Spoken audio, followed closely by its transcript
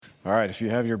All right, if you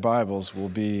have your Bibles, we'll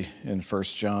be in 1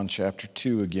 John chapter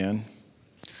 2 again.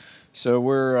 So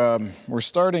we're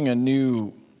starting a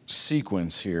new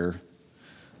sequence here,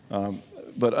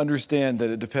 but understand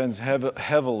that it depends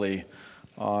heavily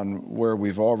on where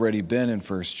we've already been in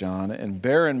 1 John. And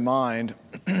bear in mind,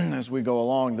 as we go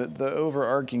along, that the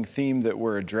overarching theme that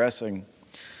we're addressing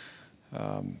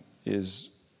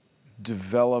is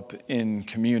develop in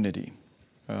community.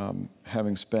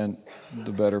 Having spent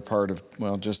the better part of,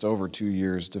 just over 2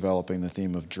 years developing the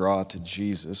theme of draw to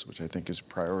Jesus, which I think is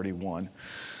priority one.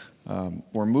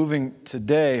 We're moving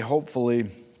today, hopefully,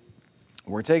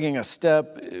 we're taking a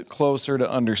step closer to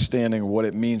understanding what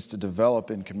it means to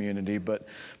develop in community, but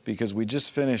because we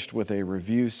just finished with a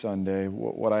review Sunday,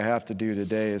 what I have to do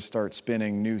today is start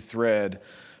spinning new thread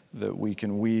that we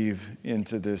can weave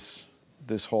into this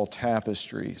whole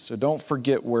tapestry. So don't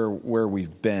forget where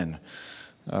we've been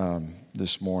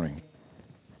this morning.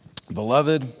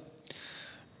 Beloved,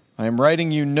 I am writing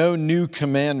you no new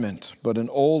commandment, but an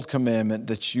old commandment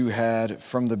that you had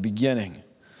from the beginning.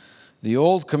 The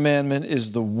old commandment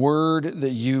is the word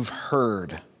that you've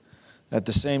heard. At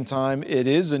the same time, it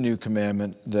is a new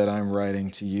commandment that I'm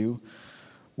writing to you,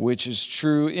 which is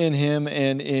true in him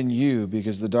and in you,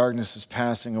 because the darkness is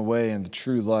passing away and the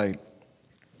true light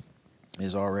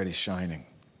is already shining.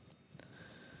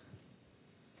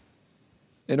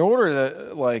 In order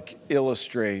to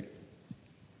illustrate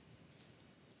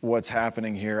what's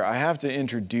happening here, I have to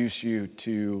introduce you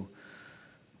to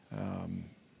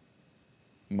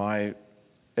my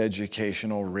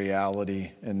educational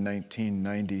reality in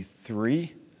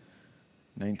 1993,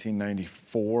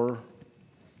 1994.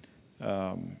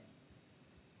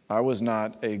 I was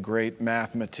not a great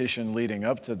mathematician leading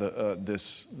up to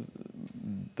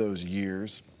those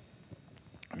years.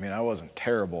 I mean, I wasn't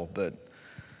terrible, but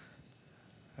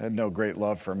I had no great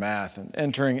love for math. And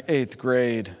entering 8th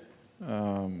grade,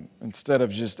 instead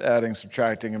of just adding,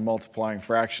 subtracting, and multiplying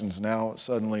fractions, now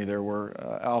suddenly there were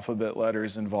alphabet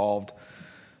letters involved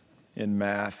in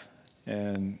math.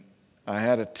 And I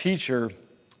had a teacher,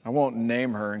 I won't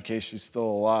name her in case she's still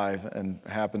alive, and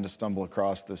happened to stumble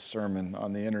across this sermon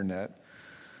on the internet,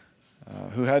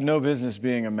 who had no business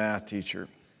being a math teacher.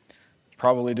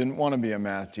 Probably didn't want to be a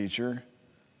math teacher,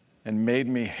 and made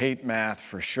me hate math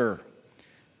for sure.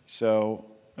 So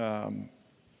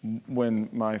when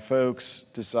my folks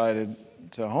decided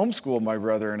to homeschool my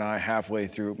brother and I halfway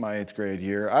through my 8th grade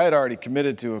year, I had already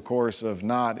committed to a course of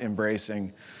not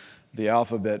embracing the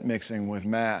alphabet mixing with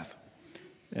math,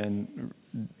 and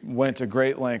went to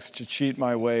great lengths to cheat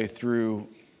my way through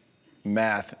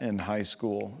math in high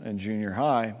school and junior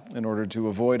high in order to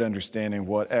avoid understanding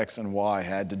what X and Y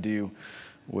had to do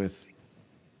with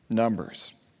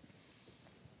numbers.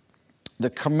 The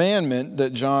commandment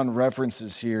that John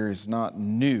references here is not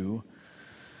new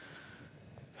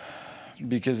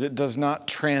because it does not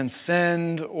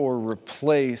transcend or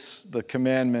replace the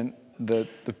commandment that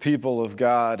the people of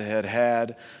God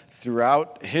had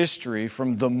throughout history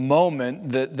from the moment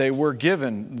that they were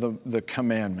given the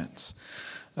commandments.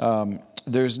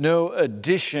 There's no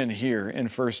addition here in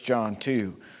 1 John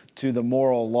 2 to the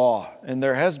moral law, and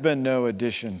there has been no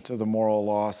addition to the moral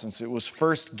law since it was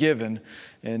first given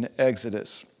in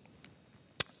Exodus.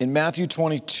 In Matthew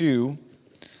 22,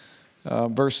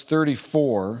 verse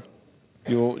 34,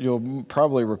 you'll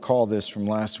probably recall this from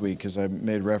last week because I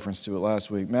made reference to it last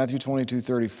week. Matthew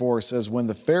 22:34 says, when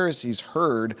the Pharisees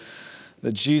heard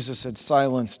that Jesus had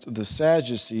silenced the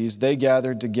Sadducees, they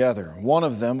gathered together. One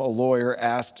of them, a lawyer,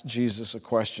 asked Jesus a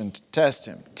question to test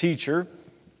him. Teacher,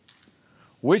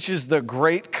 which is the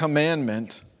great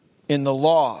commandment in the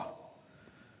law?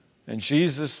 And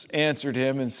Jesus answered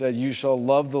him and said, you shall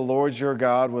love the Lord your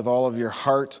God with all of your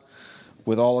heart,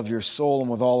 with all of your soul, and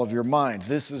with all of your mind.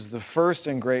 This is the first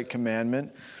and great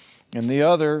commandment. And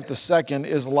the second,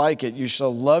 is like it. You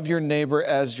shall love your neighbor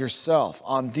as yourself.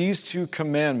 On these two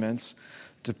commandments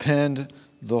depend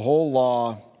the whole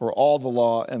law, or all the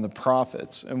law and the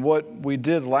prophets. And what we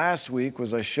did last week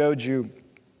was I showed you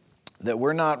that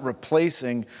we're not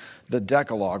replacing the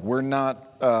Decalogue. We're not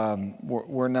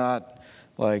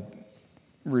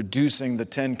reducing the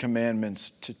 10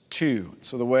 Commandments to 2.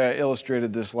 So the way I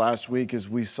illustrated this last week is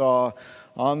we saw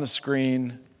on the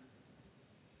screen,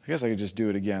 I guess I could just do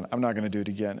it again. I'm not going to do it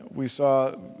again. We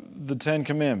saw the 10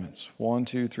 Commandments, 1,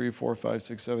 2, 3, 4, 5,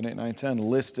 6, 7, 8, 9, 10,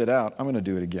 listed out. I'm going to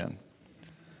do it again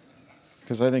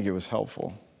because I think it was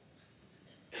helpful.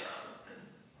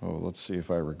 Oh, let's see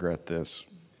if I regret this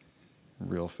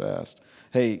real fast.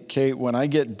 Hey, Kate, when I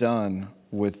get done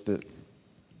with the...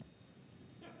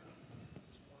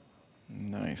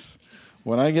 Nice.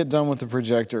 When I get done with the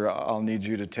projector, I'll need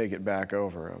you to take it back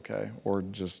over, okay? Or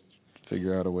just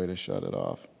figure out a way to shut it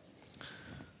off.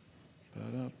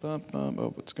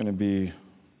 Oh, it's going to be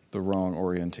the wrong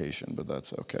orientation, but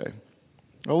that's okay.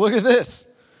 Oh, look at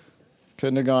this.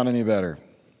 Couldn't have gone any better.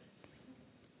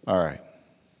 All right.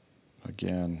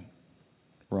 Again,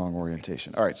 wrong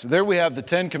orientation. All right, so there we have the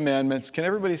 10 Commandments. Can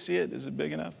everybody see it? Is it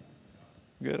big enough?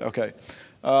 Good, okay.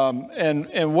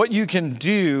 And what you can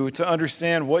do to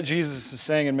understand what Jesus is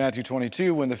saying in Matthew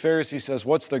 22, when the Pharisee says,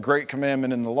 what's the great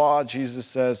commandment in the law? Jesus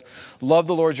says, love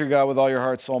the Lord your God with all your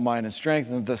heart, soul, mind, and strength.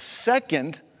 And the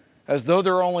second, as though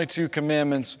there are only 2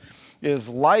 commandments, is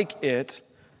like it,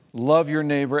 love your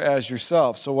neighbor as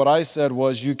yourself. So what I said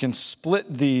was you can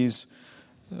split these,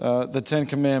 the 10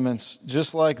 commandments,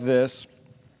 just like this.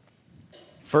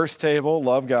 First table,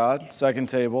 love God. Second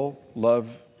table,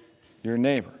 love your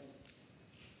neighbor.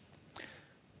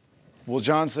 Well,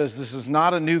 John says this is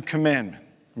not a new commandment.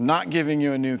 I'm not giving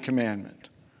you a new commandment.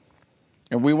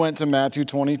 And we went to Matthew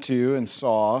 22 and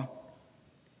saw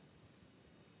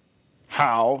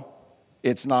how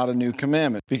it's not a new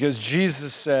commandment. Because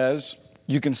Jesus says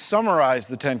you can summarize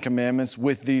the 10 commandments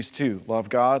with these 2. Love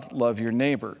God, love your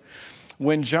neighbor.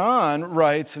 When John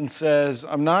writes and says,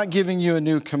 I'm not giving you a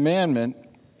new commandment,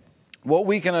 what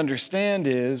we can understand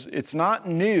is it's not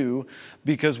new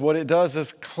because what it does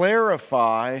is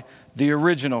clarify the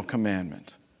original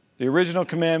commandment. The original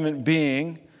commandment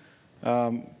being,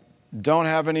 don't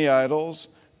have any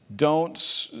idols, don't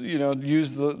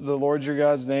use the Lord your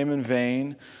God's name in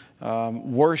vain,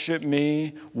 worship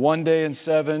me, 1 day in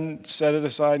 7, set it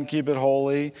aside and keep it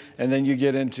holy, and then you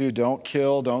get into don't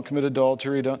kill, don't commit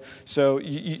adultery. So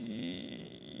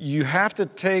you have to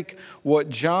take what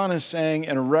John is saying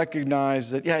and recognize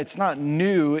that, it's not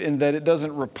new in that it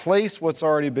doesn't replace what's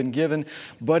already been given,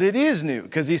 but it is new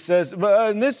because he says,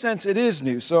 in this sense, it is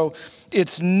new. So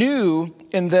it's new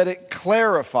in that it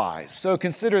clarifies. So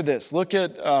consider this.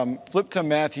 Flip to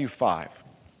Matthew 5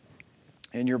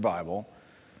 in your Bible,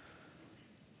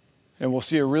 and we'll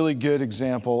see a really good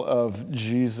example of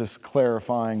Jesus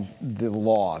clarifying the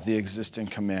law, the existing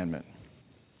commandment.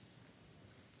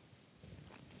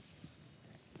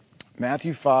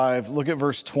 Matthew 5, look at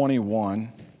verse 21.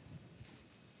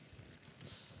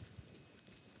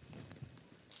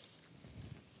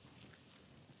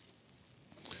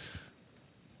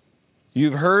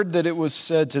 You've heard that it was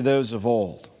said to those of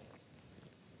old.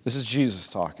 This is Jesus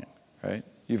talking, right?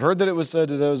 You've heard that it was said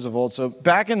to those of old. So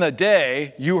back in the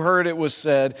day, you heard it was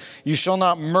said, you shall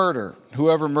not murder.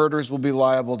 Whoever murders will be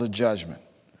liable to judgment.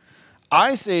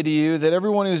 I say to you that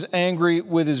everyone who's angry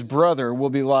with his brother will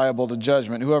be liable to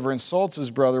judgment. Whoever insults his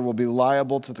brother will be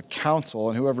liable to the council,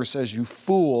 and whoever says you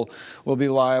fool will be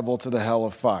liable to the hell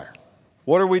of fire.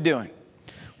 What are we doing?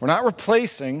 We're not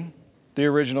replacing the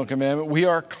original commandment. We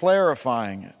are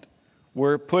clarifying it.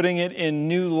 We're putting it in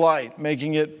new light,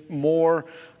 making it more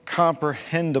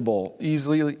comprehensible,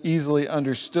 easily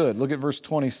understood. Look at verse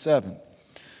 27.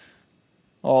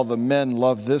 All the men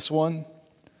love this one.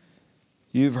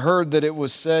 You've heard that it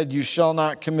was said, you shall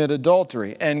not commit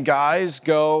adultery. And guys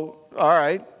go, all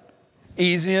right,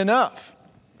 easy enough.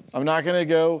 I'm not going to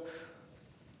go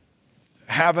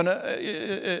having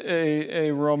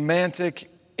a romantic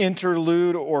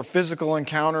interlude or physical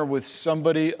encounter with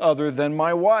somebody other than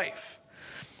my wife.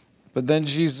 But then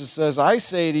Jesus says, I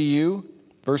say to you,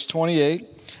 verse 28,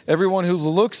 everyone who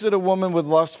looks at a woman with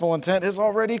lustful intent has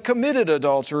already committed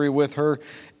adultery with her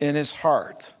in his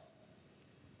heart.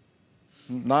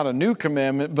 Not a new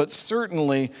commandment, but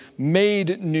certainly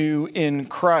made new in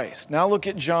Christ. Now look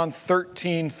at John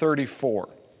 13:34.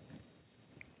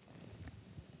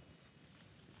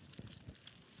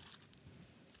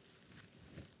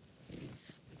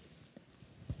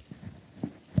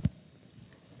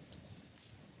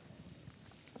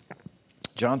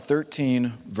 John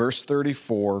 13, verse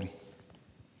 34.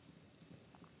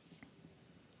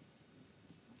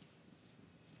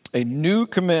 A new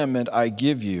commandment I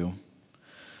give you,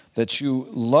 that you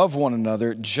love one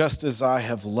another just as I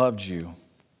have loved you.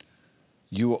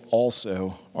 You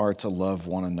also are to love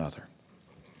one another.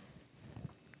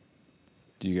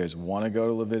 Do you guys want to go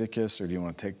to Leviticus, or do you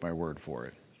want to take my word for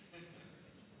it?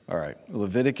 All right.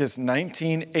 Leviticus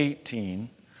 19:18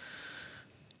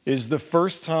 is the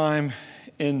first time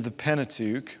in the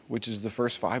Pentateuch, which is the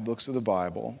first 5 books of the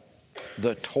Bible,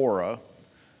 the Torah.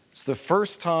 It's the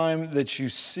first time that you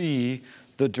see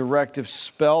the directive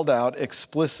spelled out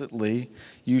explicitly.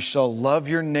 You shall love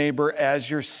your neighbor as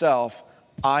yourself.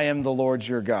 I am the Lord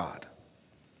your God.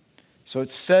 So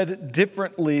it's said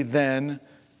differently than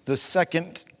the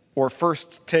second or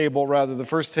first table, rather. The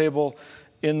first table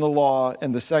in the law,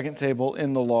 and the second table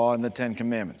in the law and the Ten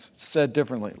Commandments. It's said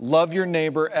differently. Love your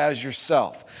neighbor as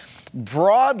yourself.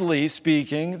 Broadly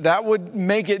speaking, that would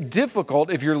make it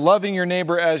difficult if you're loving your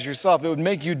neighbor as yourself. It would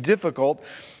make you difficult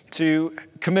to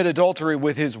commit adultery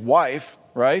with his wife,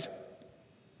 right?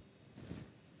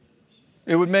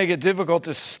 It would make it difficult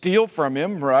to steal from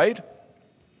him, right?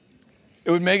 It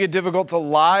would make it difficult to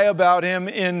lie about him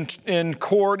in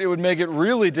court. It would make it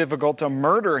really difficult to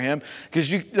murder him,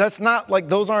 because that's not like,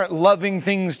 those aren't loving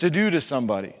things to do to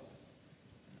somebody.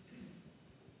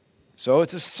 So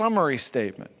it's a summary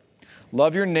statement.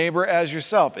 Love your neighbor as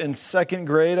yourself. In second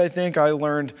grade, I think, I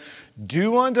learned,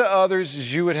 do unto others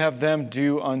as you would have them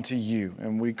do unto you.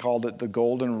 And we called it the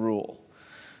golden rule.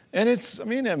 And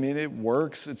it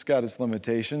works. It's got its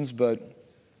limitations, but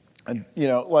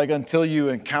like until you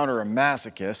encounter a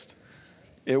masochist,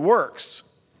 it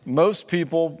works. Most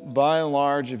people, by and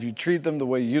large, if you treat them the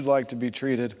way you'd like to be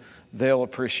treated, they'll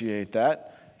appreciate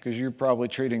that because you're probably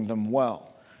treating them well.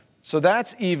 So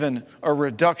that's even a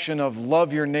reduction of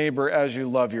love your neighbor as you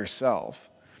love yourself.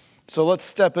 So let's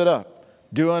step it up.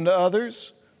 Do unto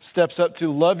others steps up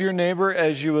to love your neighbor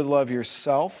as you would love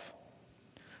yourself.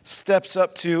 Steps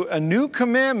up to a new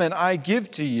commandment I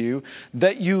give to you,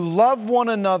 that you love one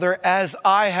another as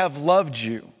I have loved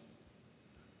you.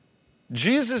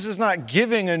 Jesus is not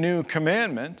giving a new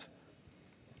commandment.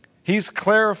 He's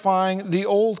clarifying the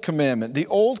old commandment. The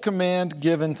old command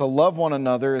given to love one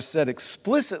another is said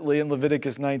explicitly in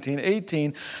Leviticus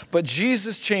 19:18, but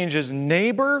Jesus changes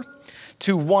neighbor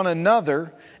to one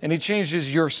another, and he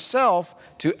changes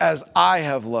yourself to as I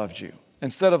have loved you.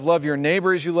 Instead of love your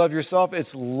neighbor as you love yourself,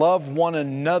 it's love one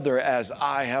another as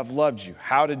I have loved you.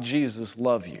 How did Jesus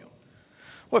love you?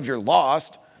 Well, if you're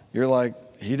lost, you're like,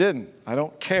 he didn't. I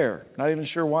don't care. Not even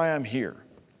sure why I'm here.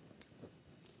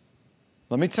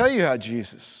 Let me tell you how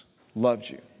Jesus loved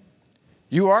you.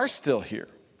 You are still here.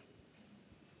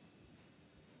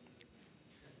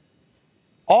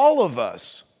 All of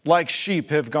us, like sheep,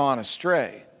 have gone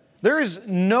astray. There is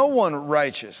no one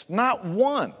righteous, not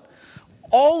one.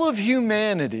 All of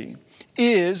humanity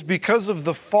is, because of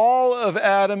the fall of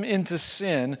Adam into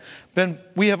sin,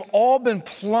 we have all been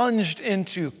plunged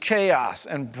into chaos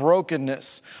and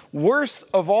brokenness. Worst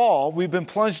of all, we've been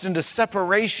plunged into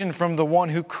separation from the one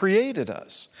who created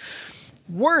us.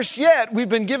 Worse yet, we've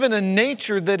been given a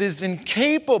nature that is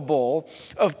incapable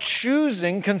of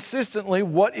choosing consistently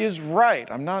what is right.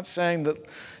 I'm not saying that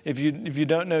if you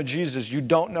don't know Jesus, you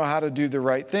don't know how to do the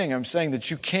right thing. I'm saying that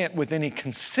you can't, with any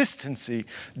consistency,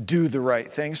 do the right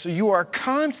thing. So you are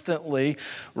constantly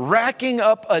racking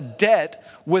up a debt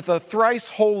with a thrice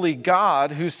holy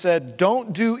God who said,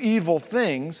 don't do evil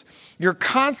things. You're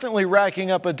constantly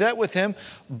racking up a debt with him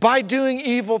by doing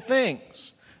evil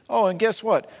things. Oh, and guess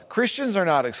what? Christians are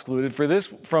not excluded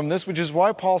from this, which is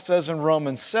why Paul says in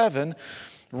Romans 7,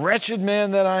 wretched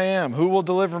man that I am, who will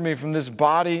deliver me from this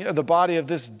body, the body of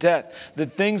this death? The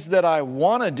things that I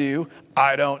want to do,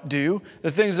 I don't do.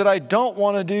 The things that I don't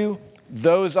want to do,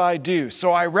 those I do.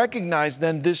 So I recognize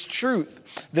then this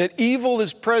truth, that evil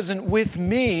is present with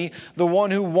me, the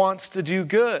one who wants to do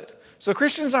good. So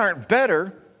Christians aren't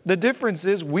better. The difference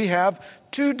is we have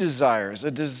two desires: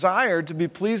 a desire to be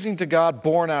pleasing to God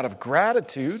born out of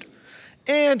gratitude,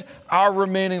 and our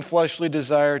remaining fleshly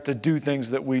desire to do things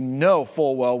that we know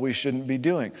full well we shouldn't be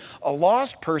doing. A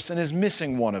lost person is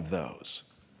missing one of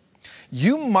those.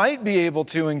 You might be able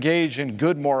to engage in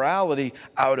good morality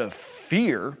out of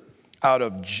fear, out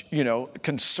of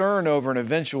concern over an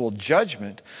eventual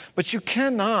judgment, but you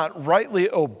cannot rightly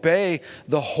obey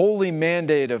the holy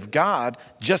mandate of God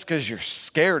just because you're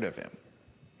scared of him.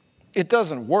 It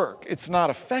doesn't work. It's not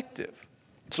effective.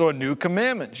 So a new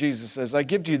commandment, Jesus says, I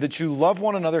give to you, that you love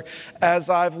one another as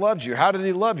I've loved you. How did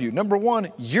he love you? Number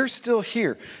one, you're still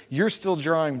here. You're still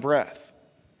drawing breath.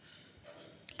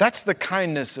 That's the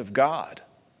kindness of God.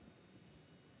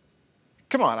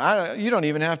 Come on, we don't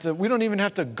even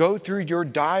have to go through your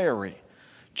diary.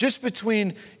 Just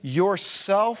between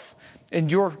yourself and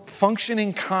your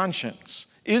functioning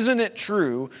conscience, isn't it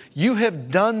true you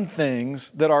have done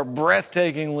things that are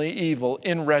breathtakingly evil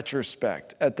in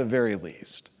retrospect, at the very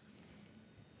least?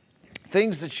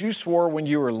 Things that you swore when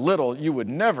you were little you would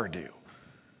never do,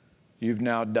 you've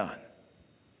now done.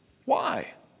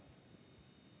 Why?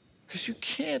 Because you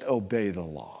can't obey the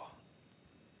law.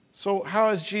 So how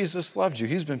has Jesus loved you?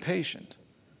 He's been patient.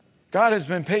 God has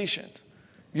been patient.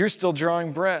 You're still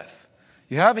drawing breath.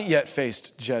 You haven't yet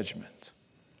faced judgment.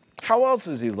 How else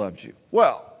has he loved you?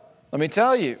 Well, let me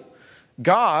tell you.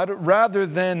 God, rather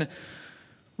than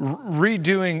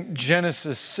redoing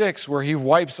Genesis 6, where he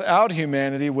wipes out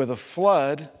humanity with a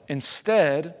flood,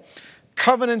 instead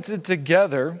covenanted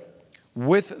together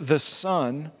with the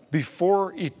Son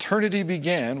before eternity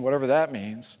began, whatever that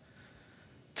means,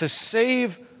 to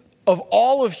save of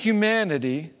all of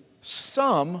humanity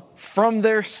some from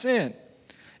their sin.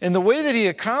 And the way that he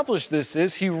accomplished this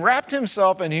is he wrapped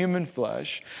himself in human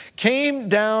flesh, came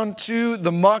down to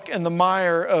the muck and the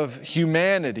mire of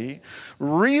humanity,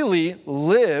 really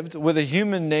lived with a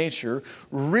human nature,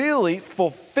 really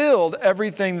fulfilled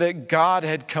everything that God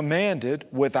had commanded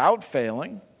without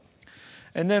failing,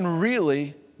 and then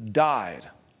really died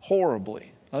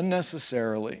horribly,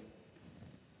 unnecessarily,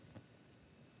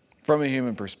 from a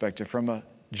human perspective, from a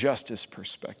justice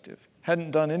perspective. Hadn't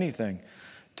done anything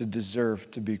to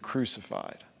deserve to be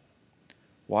crucified.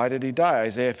 Why did he die?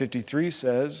 Isaiah 53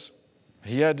 says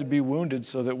he had to be wounded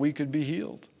so that we could be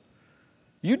healed.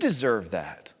 You deserve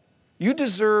that. You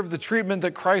deserve the treatment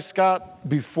that Christ got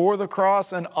before the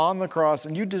cross and on the cross,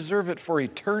 and you deserve it for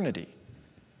eternity.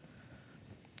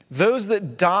 Those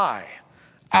that die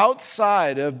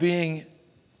outside of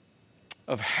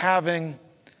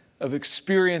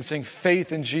experiencing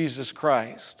faith in Jesus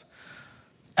Christ,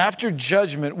 after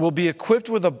judgment, will be equipped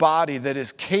with a body that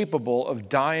is capable of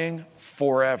dying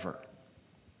forever.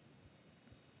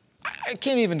 I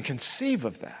can't even conceive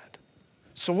of that.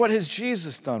 So what has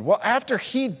Jesus done? Well, after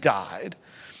he died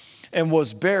and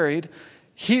was buried,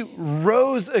 he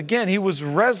rose again. He was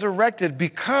resurrected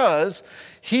because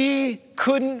he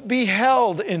couldn't be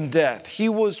held in death. He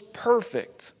was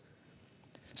perfect.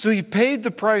 So he paid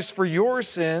the price for your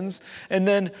sins and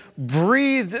then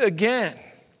breathed again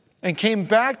and came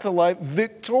back to life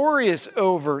victorious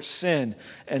over sin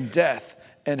and death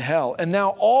and hell. And now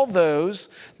all those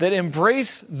that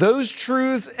embrace those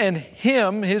truths and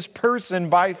him, his person,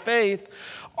 by faith,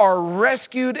 are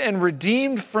rescued and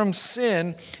redeemed from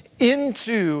sin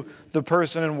into the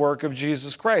person and work of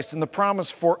Jesus Christ. And the promise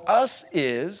for us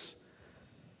is,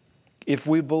 if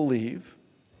we believe,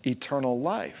 eternal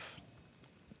life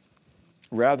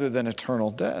rather than eternal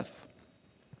death.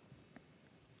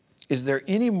 Is there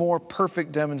any more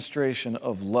perfect demonstration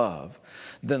of love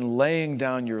than laying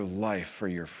down your life for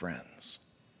your friends?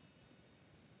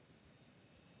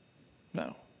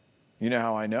 No. You know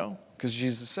how I know? Because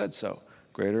Jesus said so.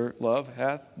 Greater love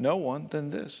hath no one than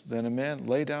this, than a man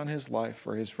lay down his life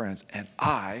for his friends. And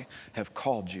I have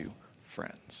called you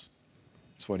friends.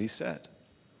 That's what he said.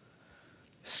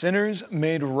 Sinners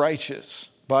made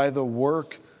righteous by the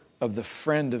work of the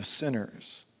friend of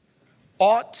sinners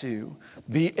ought to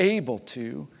be able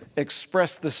to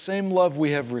express the same love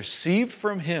we have received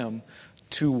from him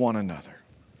to one another.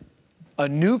 A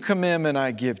new commandment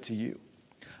I give to you.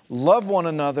 Love one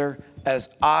another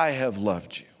as I have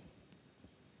loved you.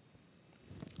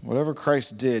 Whatever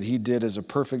Christ did, he did as a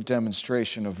perfect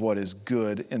demonstration of what is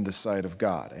good in the sight of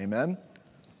God. Amen?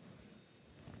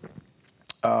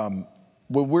 When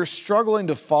we're struggling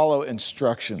to follow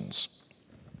instructions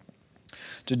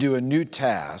to do a new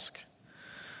task,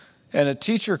 and a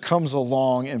teacher comes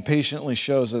along and patiently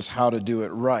shows us how to do it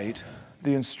right,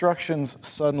 the instructions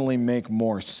suddenly make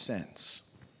more sense.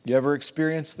 You ever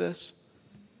experienced this?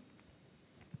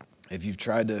 If you've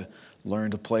tried to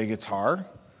learn to play guitar,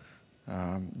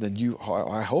 then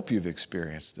I hope you've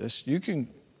experienced this. You can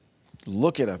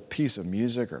look at a piece of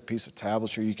music or a piece of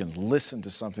tablatry. You can listen to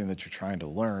something that you're trying to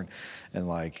learn and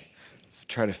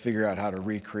try to figure out how to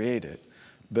recreate it.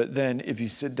 But then if you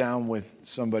sit down with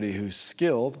somebody who's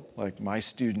skilled, like my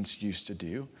students used to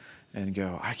do, and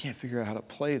go, I can't figure out how to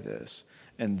play this,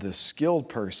 and the skilled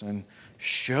person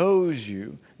shows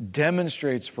you,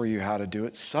 demonstrates for you how to do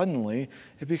it, suddenly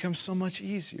it becomes so much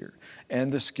easier.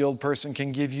 And the skilled person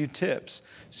can give you tips.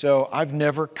 So I've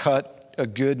never cut a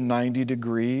good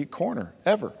 90-degree corner,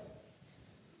 ever.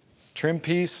 Trim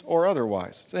piece or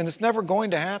otherwise. And it's never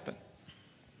going to happen.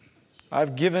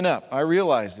 I've given up. I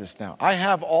realize this now. I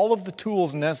have all of the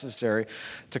tools necessary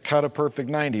to cut a perfect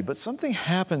 90, but something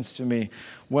happens to me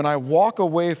when I walk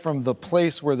away from the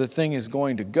place where the thing is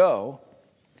going to go,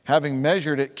 having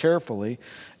measured it carefully,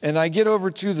 and I get over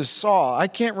to the saw. I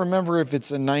can't remember if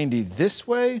it's a 90 this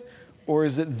way or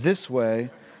is it this way.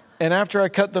 And after I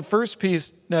cut the first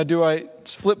piece, now do I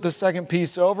flip the second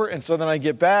piece over? And so then I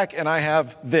get back and I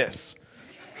have this,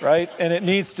 right? And it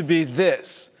needs to be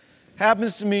this.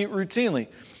 Happens to me routinely.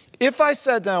 If I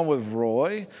sat down with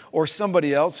Roy or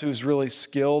somebody else who's really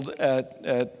skilled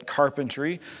at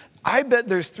carpentry, I bet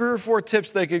there's 3 or 4 tips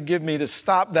they could give me to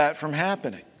stop that from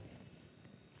happening.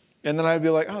 And then I'd be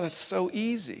like, oh, that's so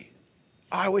easy.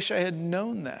 Oh, I wish I had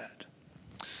known that.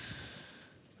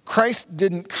 Christ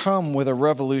didn't come with a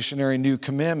revolutionary new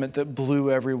commandment that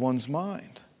blew everyone's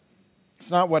mind.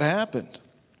 It's not what happened.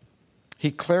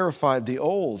 He clarified the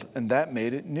old, and that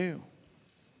made it new.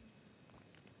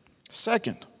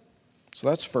 Second, so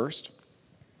that's first.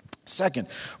 Second,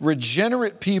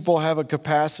 regenerate people have a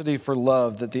capacity for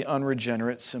love that the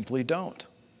unregenerate simply don't.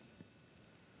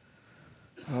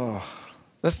 Oh,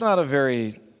 that's not a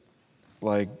very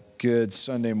good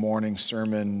Sunday morning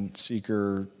sermon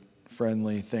seeker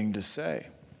friendly thing to say.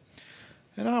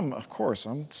 And I'm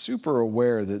super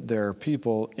aware that there are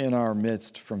people in our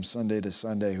midst from Sunday to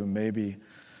Sunday who maybe,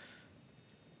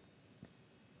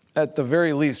 at the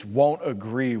very least, won't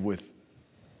agree with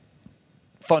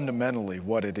fundamentally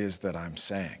what it is that I'm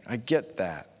saying. I get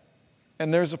that.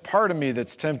 And there's a part of me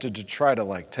that's tempted to try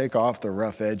to take off the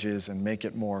rough edges and make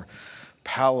it more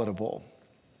palatable.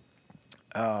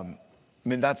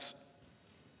 That's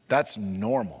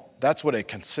normal. That's what a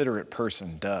considerate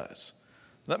person does.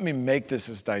 Let me make this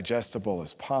as digestible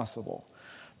as possible.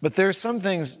 But there's some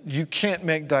things you can't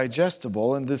make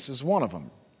digestible, and this is one of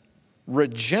them.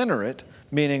 Regenerate,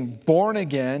 meaning born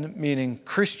again, meaning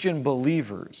Christian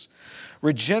believers.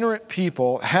 Regenerate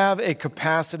people have a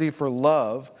capacity for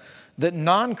love that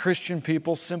non-Christian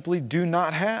people simply do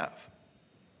not have.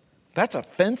 That's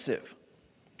offensive.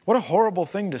 What a horrible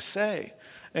thing to say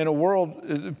in a world,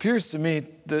 it appears to me,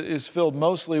 that is filled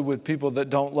mostly with people that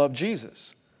don't love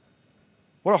Jesus.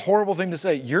 What a horrible thing to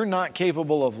say. You're not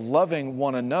capable of loving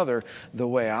one another the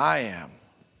way I am.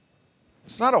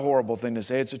 It's not a horrible thing to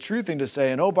say. It's a true thing to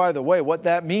say. And oh, by the way, what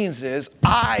that means is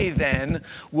I then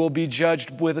will be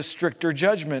judged with a stricter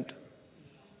judgment.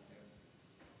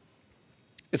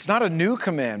 It's not a new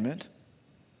commandment.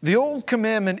 The old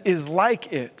commandment is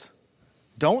like it.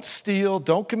 Don't steal,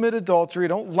 don't commit adultery,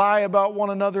 don't lie about one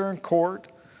another in court.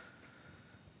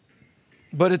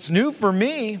 But it's new for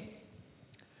me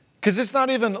because it's not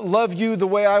even love you the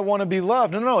way I want to be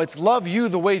loved. No, it's love you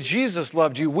the way Jesus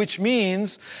loved you, which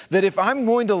means that if I'm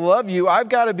going to love you, I've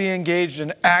got to be engaged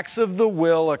in acts of the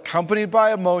will accompanied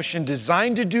by emotion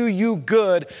designed to do you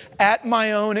good at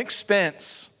my own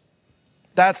expense.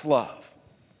 That's love.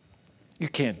 You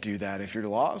can't do that if you're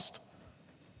lost.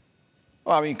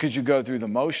 Well, could you go through the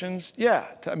motions? Yeah,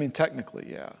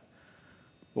 technically, yeah.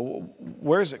 But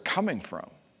where is it coming from?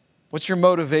 What's your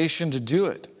motivation to do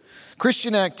it?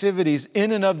 Christian activities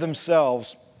in and of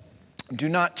themselves do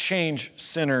not change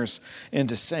sinners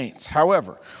into saints.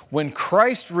 However, when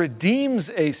Christ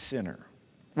redeems a sinner,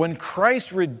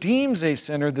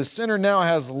 the sinner now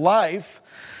has life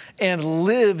and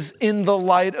lives in the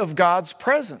light of God's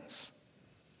presence.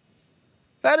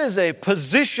 That is a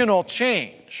positional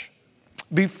change.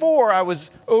 Before, I was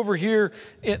over here,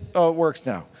 it works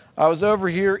now. I was over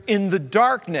here in the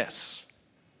darkness.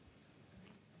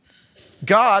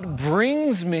 God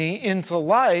brings me into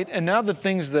light, and now the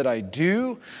things that I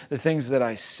do, the things that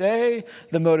I say,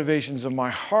 the motivations of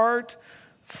my heart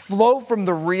flow from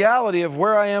the reality of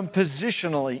where I am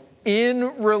positionally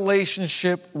in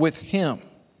relationship with Him.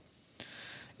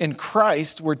 In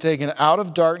Christ, we're taken out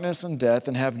of darkness and death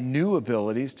and have new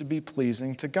abilities to be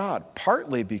pleasing to God,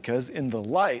 partly because in the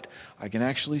light, I can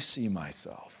actually see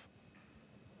myself.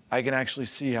 I can actually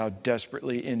see how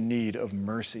desperately in need of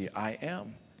mercy I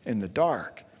am. In the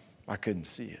dark, I couldn't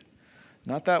see it.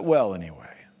 Not that well,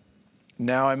 anyway.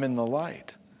 Now I'm in the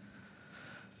light.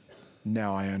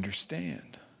 Now I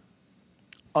understand.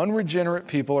 Unregenerate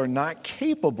people are not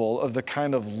capable of the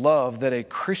kind of love that a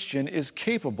Christian is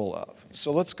capable of.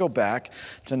 So let's go back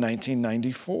to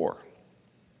 1994.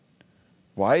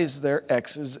 Why is there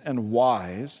X's and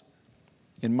Y's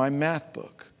in my math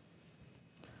book?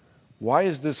 Why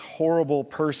is this horrible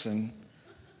person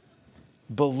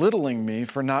belittling me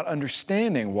for not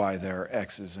understanding why there are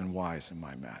X's and Y's in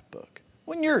my math book?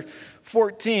 When you're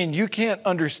 14, you can't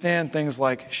understand things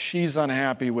like she's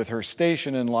unhappy with her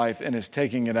station in life and is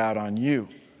taking it out on you.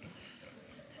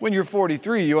 When you're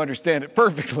 43, you understand it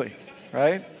perfectly,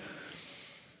 right?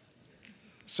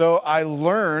 So I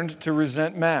learned to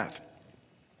resent math.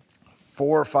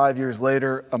 4 or 5 years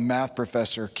later, a math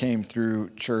professor came through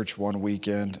church one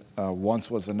weekend.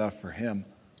 Once was enough for him.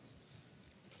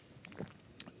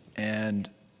 And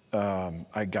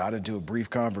I got into a brief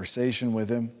conversation with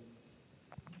him.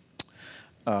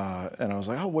 And I was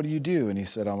like, oh, what do you do? And he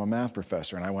said, I'm a math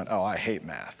professor. And I went, oh, I hate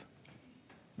math.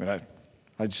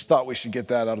 I just thought we should get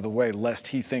that out of the way, lest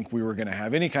he think we were going to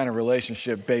have any kind of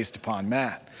relationship based upon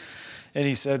math. And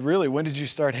he said, really, when did you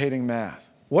start hating math?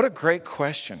 What a great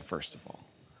question, first of all.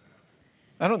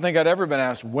 I don't think I'd ever been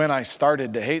asked when I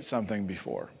started to hate something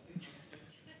before.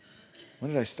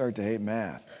 When did I start to hate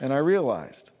math? And I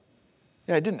realized,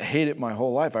 I didn't hate it my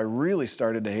whole life. I really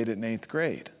started to hate it in 8th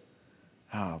grade.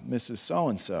 Oh, Mrs.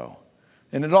 So-and-so.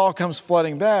 And it all comes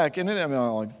flooding back. And it's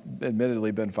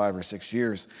admittedly been 5 or 6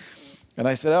 years. And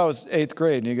I said, oh, it was 8th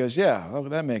grade. And he goes, yeah,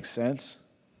 that makes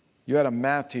sense. You had a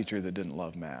math teacher that didn't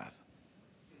love math.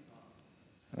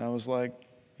 And I was like,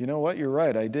 you know what? You're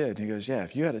right, I did. He goes, yeah,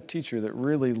 if you had a teacher that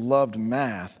really loved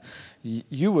math,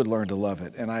 you would learn to love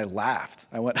it. And I laughed.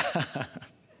 I went, I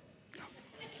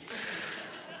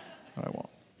won't.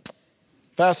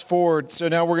 Fast forward. So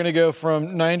now we're going to go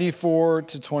from 94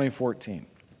 to 2014.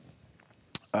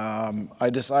 I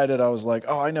decided, I was like,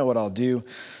 I know what I'll do.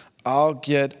 I'll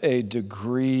get a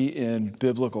degree in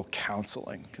biblical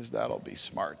counseling because that'll be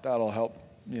smart. That'll help,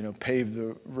 pave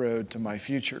the road to my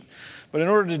future. But in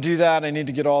order to do that, I need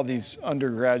to get all these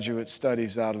undergraduate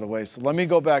studies out of the way. So let me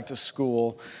go back to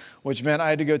school, which meant I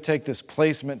had to go take this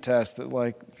placement test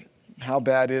that, how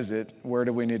bad is it? Where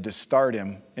do we need to start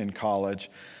him in college?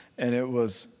 And it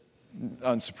was,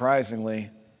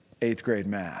 unsurprisingly, 8th grade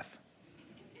math.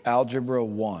 Algebra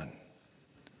 1.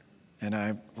 And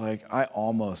I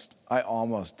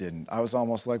almost didn't. I was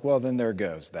almost like, well, then there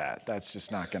goes that. That's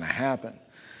just not going to happen.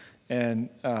 And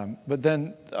but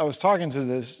then I was talking to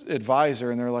this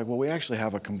advisor, and they're like, well, we actually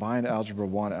have a combined Algebra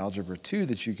 1, Algebra 2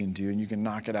 that you can do, and you can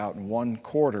knock it out in 1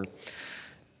 quarter.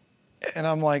 And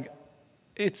I'm like,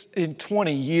 it's in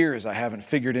 20 years I haven't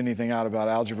figured anything out about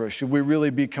algebra. Should we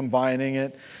really be combining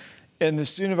it? And the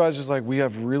student advisor's like, we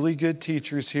have really good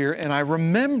teachers here. And I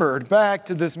remembered back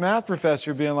to this math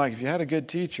professor being like, if you had a good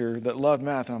teacher that loved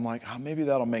math, and I'm like, maybe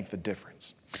that'll make the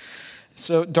difference.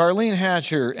 So Darlene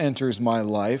Hatcher enters my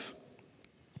life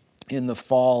in the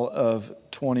fall of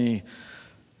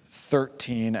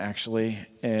 2013, actually.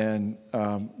 And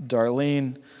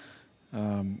Darlene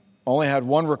only had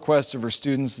one request of her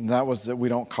students, and that was that we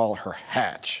don't call her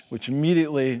Hatch, which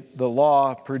immediately the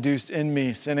law produced in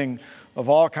me sinning of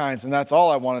all kinds, and that's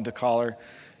all I wanted to call her.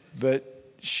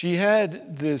 But she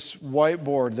had this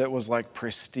whiteboard that was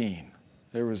pristine.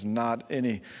 There was not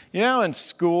any. In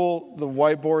school, the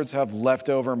whiteboards have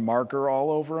leftover marker all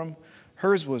over them.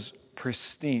 Hers was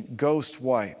pristine, ghost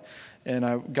white. And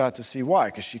I got to see why,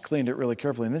 because she cleaned it really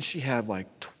carefully. And then she had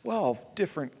 12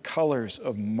 different colors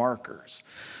of markers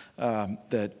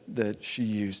that she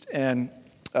used. And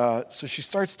so she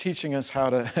starts teaching us how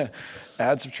to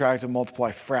add, subtract, and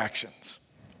multiply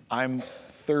fractions. I'm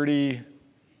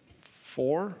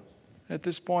 34 at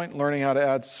this point, learning how to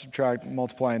add, subtract,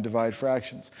 multiply, and divide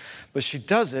fractions. But she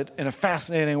does it in a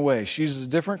fascinating way. She uses a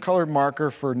different colored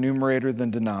marker for numerator than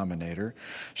denominator.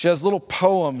 She has little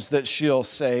poems that she'll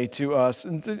say to us.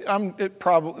 And I'm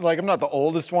not the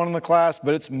oldest one in the class,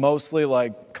 but it's mostly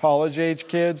college-age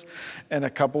kids and a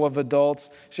couple of adults.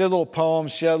 She had little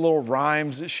poems. She had little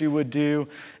rhymes that she would do.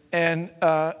 And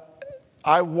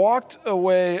I walked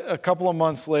away a couple of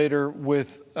months later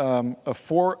with a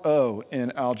 4.0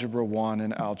 in Algebra 1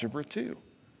 and Algebra 2.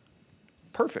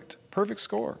 Perfect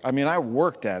score. I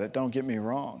worked at it, don't get me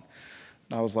wrong.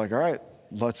 And I was like, all right,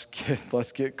 let's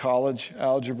get college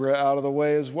algebra out of the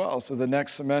way as well. So the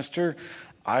next semester,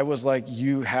 I was like,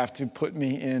 you have to put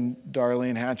me in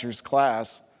Darlene Hatcher's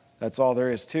class. That's all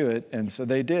there is to it. And so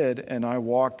they did, and I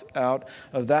walked out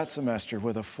of that semester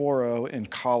with a 4.0 in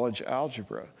college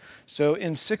algebra. So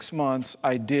in 6 months,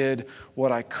 I did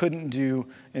what I couldn't do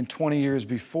in 20 years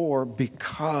before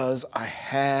because I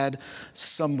had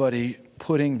somebody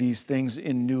putting these things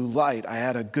in new light. I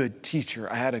had a good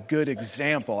teacher. I had a good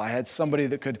example. I had somebody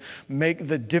that could make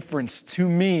the difference to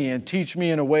me and teach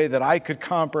me in a way that I could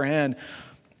comprehend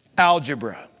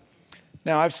algebra.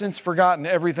 Now, I've since forgotten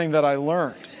everything that I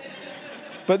learned.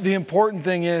 But the important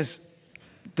thing is,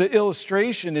 the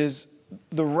illustration is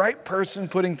the right person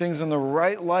putting things in the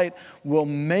right light will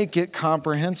make it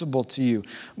comprehensible to you.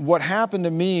 What happened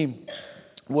to me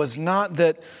was not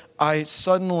that I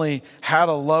suddenly had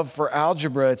a love for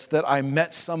algebra. It's that I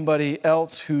met somebody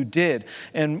else who did.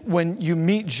 And when you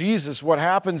meet Jesus, what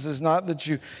happens is not that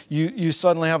you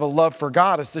suddenly have a love for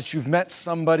God. It's that you've met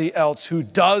somebody else who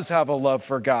does have a love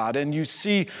for God. And you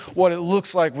see what it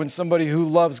looks like when somebody who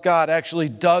loves God actually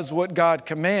does what God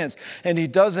commands. And he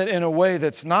does it in a way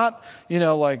that's not,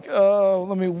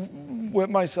 let me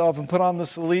whip myself and put on the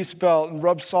Celeste belt and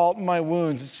rub salt in my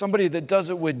wounds. It's somebody that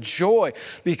does it with joy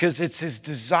because it's his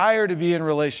desire to be in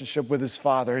relationship with his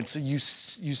Father. And so you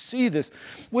see this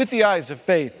with the eyes of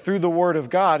faith through the Word of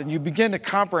God, and you begin to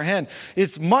comprehend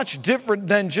it's much different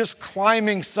than just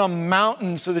climbing some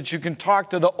mountain so that you can talk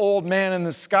to the old man in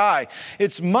the sky.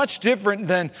 It's much different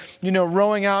than,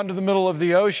 rowing out into the middle of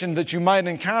the ocean that you might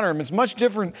encounter him. It's much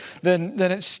different than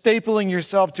stapling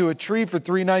yourself to a tree for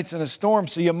 3 nights in a storm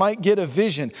so you might get a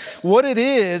vision. What it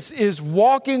is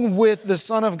walking with the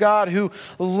Son of God who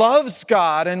loves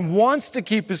God and wants to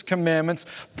keep his his commandments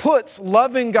puts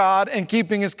loving God and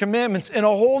keeping his commandments in a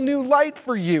whole new light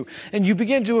for you. And you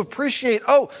begin to appreciate,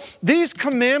 these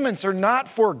commandments are not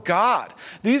for God.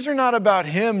 These are not about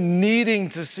him needing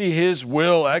to see his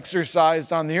will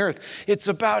exercised on the earth. It's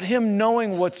about him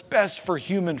knowing what's best for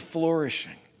human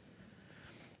flourishing.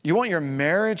 You want your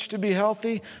marriage to be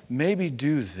healthy? Maybe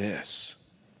do this.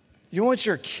 You want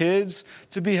your kids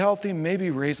to be healthy? Maybe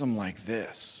raise them like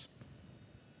this.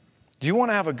 Do you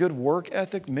want to have a good work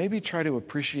ethic? Maybe try to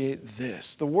appreciate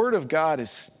this. The Word of God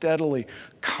is steadily,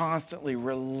 constantly,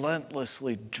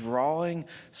 relentlessly drawing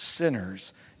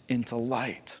sinners into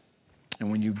light. And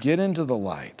when you get into the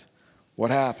light, what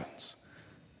happens?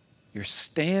 Your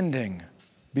standing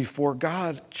before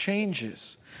God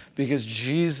changes because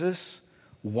Jesus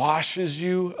washes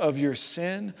you of your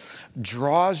sin,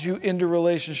 draws you into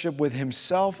relationship with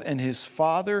himself and his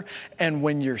Father. And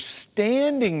when your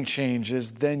standing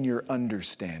changes, then your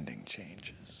understanding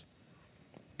changes.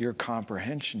 Your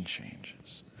comprehension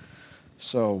changes.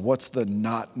 So what's the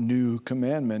not new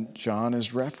commandment John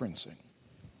is referencing?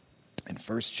 In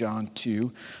 1 John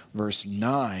 2, verse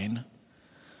 9,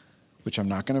 which I'm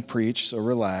not going to preach, so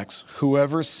relax.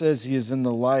 Whoever says he is in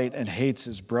the light and hates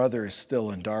his brother is still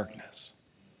in darkness.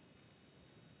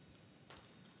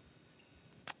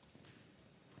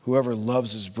 Whoever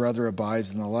loves his brother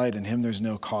abides in the light, in him there's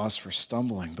no cause for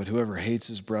stumbling. But whoever hates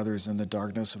his brother is in the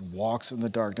darkness and walks in the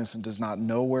darkness and does not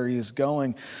know where he is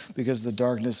going because the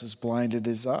darkness has blinded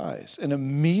his eyes. And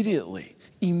immediately,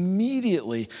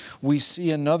 we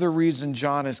see another reason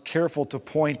John is careful to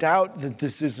point out that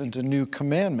this isn't a new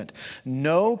commandment.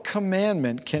 No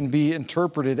commandment can be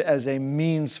interpreted as a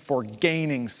means for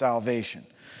gaining salvation.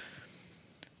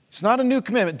 It's not a new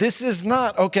commandment. This is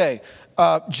not,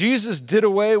 Jesus did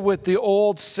away with the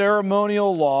old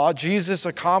ceremonial law. Jesus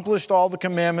accomplished all the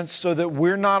commandments so that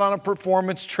we're not on a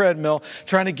performance treadmill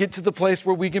trying to get to the place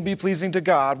where we can be pleasing to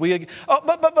God.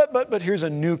 But here's a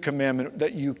new commandment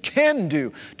that you can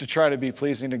do to try to be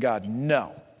pleasing to God.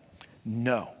 No.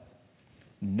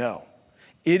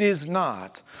 It is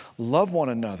not love one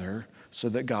another so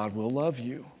that God will love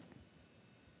you.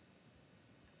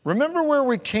 Remember where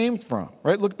we came from,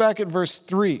 right? Look back at verse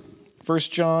 3. 1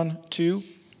 John 2,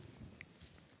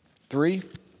 3.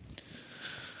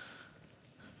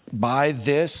 By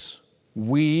this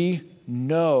we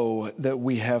know that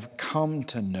we have come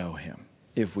to know him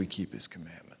if we keep his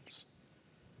commandments.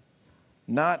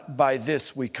 Not by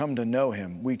this we come to know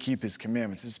him, we keep his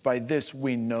commandments. It's by this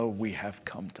we know we have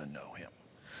come to know him.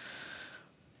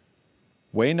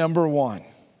 Way number one,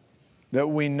 that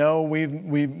we know we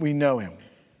know him.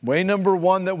 Way number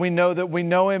one that we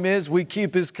know him is we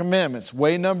keep his commandments.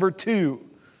 Way number two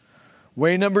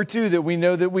that we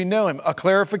know him. A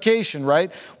clarification,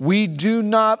 right? We do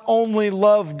not only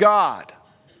love God.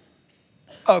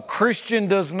 A Christian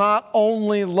does not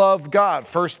only love God.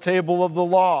 First table of the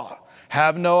law.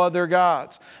 Have no other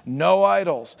gods. No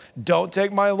idols. Don't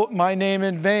take my name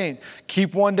in vain.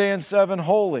 Keep one day in 7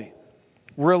 holy.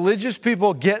 Religious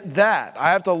people get that.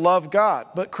 I have to love God.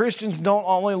 But Christians don't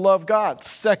only love God.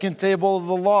 Second table of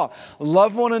the law.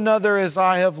 Love one another as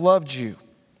I have loved you.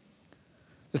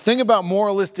 The thing about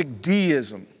moralistic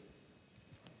deism,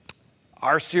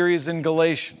 our series in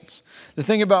Galatians. The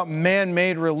thing about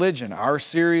man-made religion, our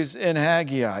series in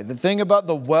Haggai. The thing about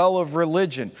the well of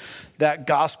religion, that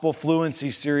gospel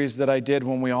fluency series that I did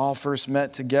when we all first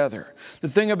met together. The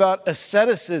thing about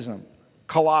asceticism,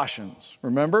 Colossians,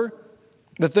 remember?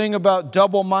 The thing about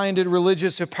double-minded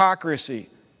religious hypocrisy,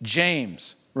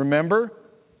 James, remember?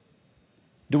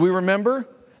 Do we remember?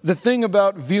 The thing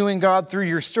about viewing God through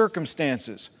your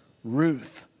circumstances,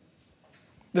 Ruth.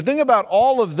 The thing about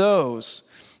all of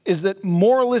those is that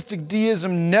moralistic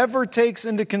deism never takes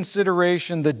into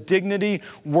consideration the dignity,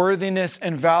 worthiness,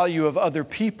 and value of other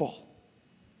people.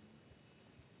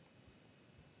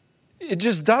 It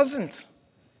just doesn't.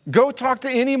 Go talk to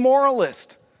any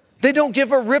moralist. They don't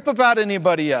give a rip about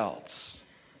anybody else.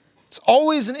 It's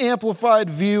always an amplified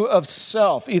view of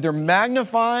self, either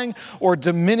magnifying or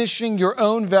diminishing your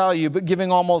own value, but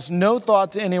giving almost no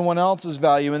thought to anyone else's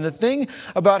value. And the thing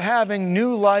about having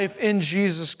new life in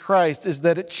Jesus Christ is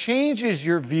that it changes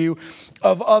your view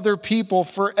of other people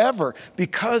forever,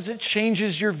 because it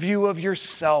changes your view of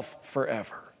yourself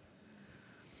forever.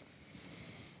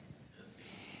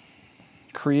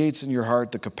 Creates in your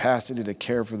heart the capacity to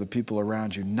care for the people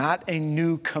around you. Not a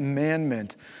new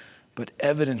commandment, but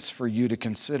evidence for you to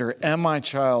consider. Am I a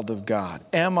child of God?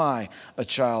 Am I a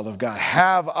child of God?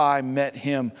 Have I met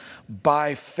him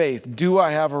by faith? Do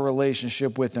I have a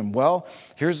relationship with him? Well,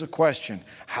 here's a question.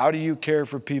 How do you care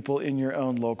for people in your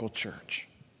own local church?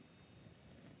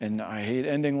 and I hate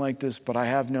ending like this, but I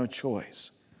have no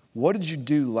choice. What did you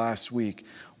do last week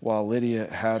while Lydia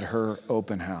had her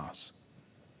open house?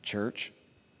 Church?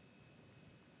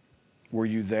 Were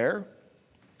you there?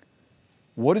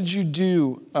 What did you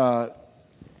do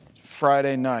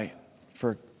Friday night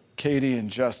for Katie and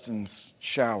Justin's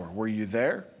shower? Were you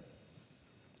there?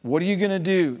 What are you going to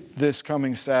do this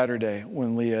coming Saturday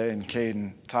when Leah and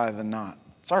Caden tie the knot?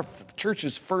 It's our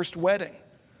church's first wedding.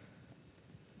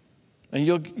 And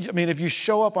if you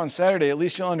show up on Saturday, at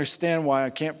least you'll understand why I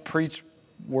can't preach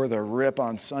worth a rip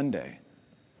on Sunday,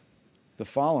 the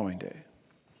following day.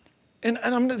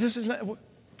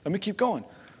 Let me keep going.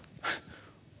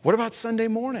 What about Sunday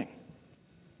morning?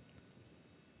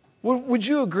 Would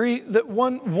you agree that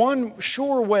one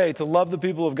sure way to love the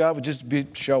people of God would just be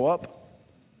show up?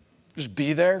 Just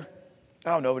be there?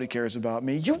 Oh, nobody cares about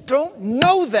me. You don't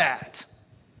know that.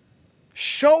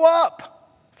 Show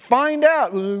up. Find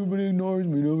out. Well, everybody ignores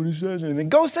me. Nobody says anything.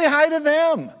 Go say hi to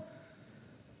them.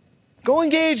 Go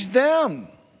engage them.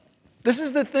 This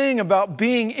is the thing about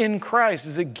being in Christ,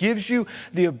 is it gives you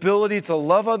the ability to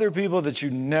love other people that you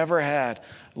never had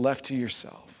left to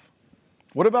yourself.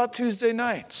 What about Tuesday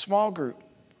night, small group?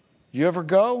 You ever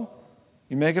go?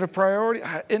 You make it a priority?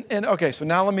 Okay, so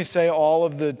now let me say all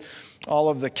of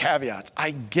the caveats.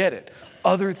 I get it.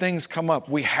 Other things come up.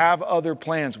 We have other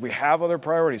plans. We have other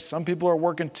priorities. Some people are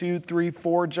working 2, 3,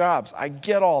 4 jobs. I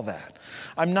get all that.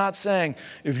 I'm not saying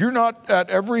if you're not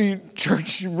at every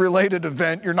church-related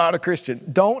event, you're not a Christian.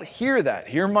 Don't hear that.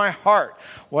 Hear my heart.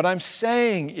 What I'm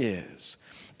saying is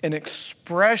an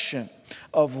expression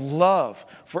of love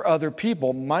for other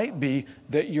people might be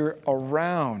that you're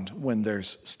around when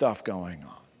there's stuff going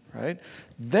on, right?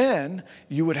 Then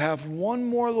you would have one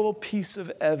more little piece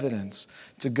of evidence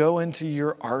to go into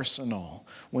your arsenal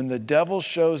when the devil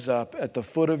shows up at the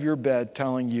foot of your bed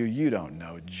telling you, you don't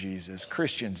know Jesus.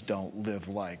 Christians don't live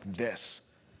like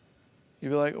this. You'd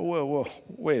be like, whoa,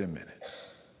 wait a minute.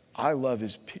 I love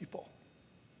his people.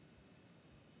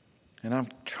 And I'm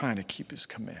trying to keep his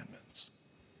commandments.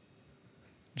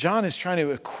 John is trying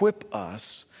to equip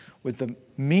us with the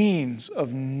means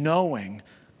of knowing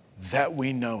that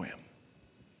we know him.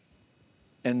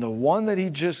 And the one that he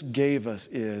just gave us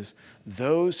is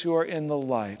those who are in the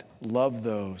light love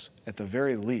those, at the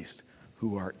very least,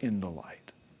 who are in the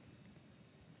light.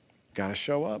 Got to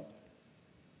show up.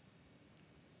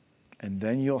 And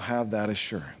then you'll have that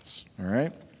assurance. All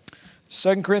right?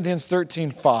 2 Corinthians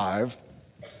 13:5.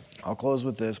 I'll close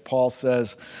with this. Paul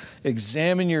says,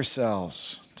 examine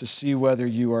yourselves to see whether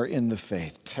you are in the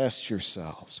faith. Test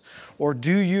yourselves. Or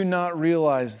do you not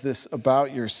realize this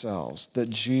about yourselves, that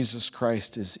Jesus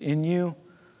Christ is in you,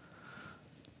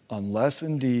 unless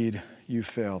indeed you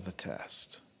fail the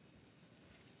test?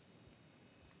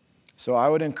 So I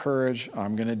would encourage,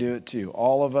 I'm going to do it too,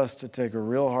 all of us to take a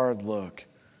real hard look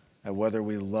at whether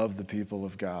we love the people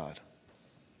of God.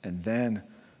 And then,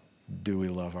 do we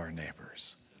love our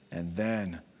neighbors? And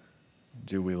then,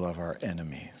 do we love our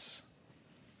enemies?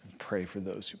 And pray for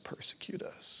those who persecute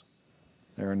us.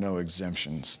 There are no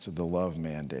exemptions to the love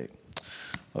mandate.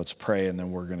 Let's pray, and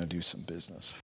then we're going to do some business.